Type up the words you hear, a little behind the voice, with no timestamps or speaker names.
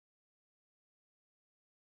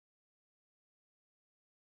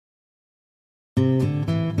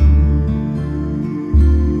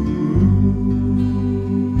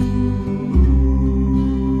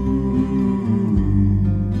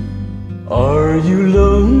Are you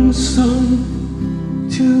lonesome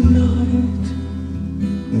tonight?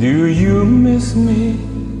 Do you miss me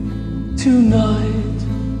tonight?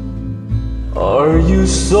 Are you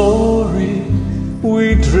sorry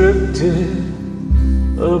we drifted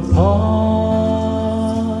apart?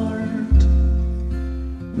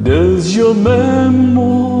 Does your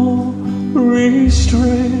memory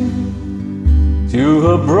stray to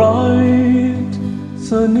a bright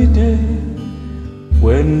sunny day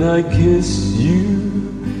when I kiss you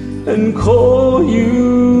and call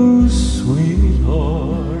you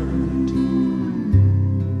sweetheart?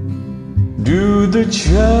 Do the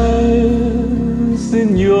chairs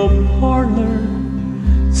in your parlor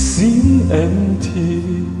seem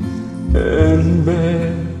empty and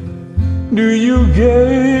bare? Do you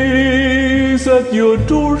gaze at your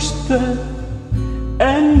doorstep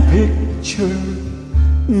and picture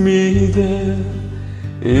me there?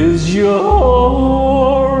 Is your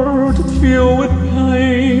heart filled with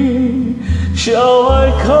pain? Shall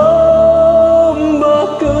I come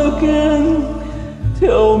back again?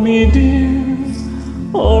 Tell me, dear,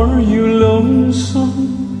 are you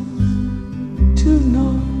lonesome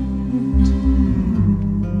tonight?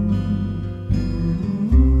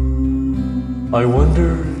 I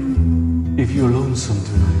wonder if you're lonesome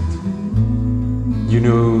tonight. You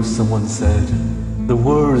know, someone said the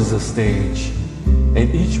world is a stage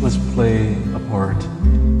and each must play a part.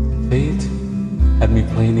 Fate had me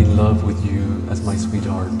playing in love with you as my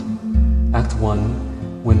sweetheart. Act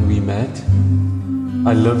 1, when we met,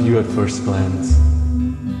 I loved you at first glance.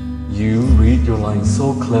 You read your lines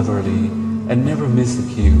so cleverly and never miss a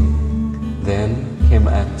cue. Then came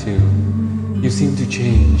Act 2. You seemed to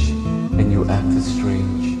change and you acted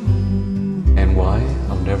strange. And why,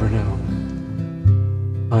 I'll never know.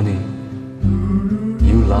 Honey,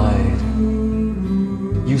 you lied.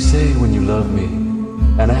 You say when you love me,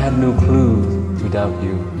 and I had no clue to doubt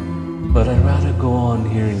you. But I'd rather go on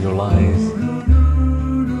hearing your lies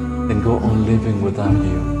than go on living without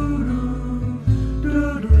you.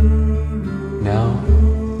 Now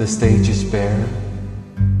the stage is bare,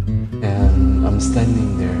 and I'm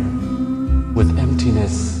standing there with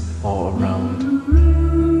emptiness all around.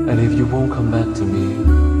 And if you won't come back to me,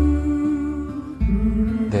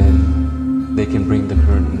 then they can bring the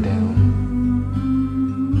curtain down.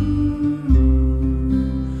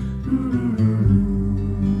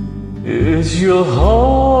 Is your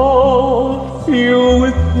heart filled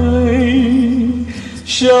with pain?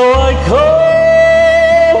 Shall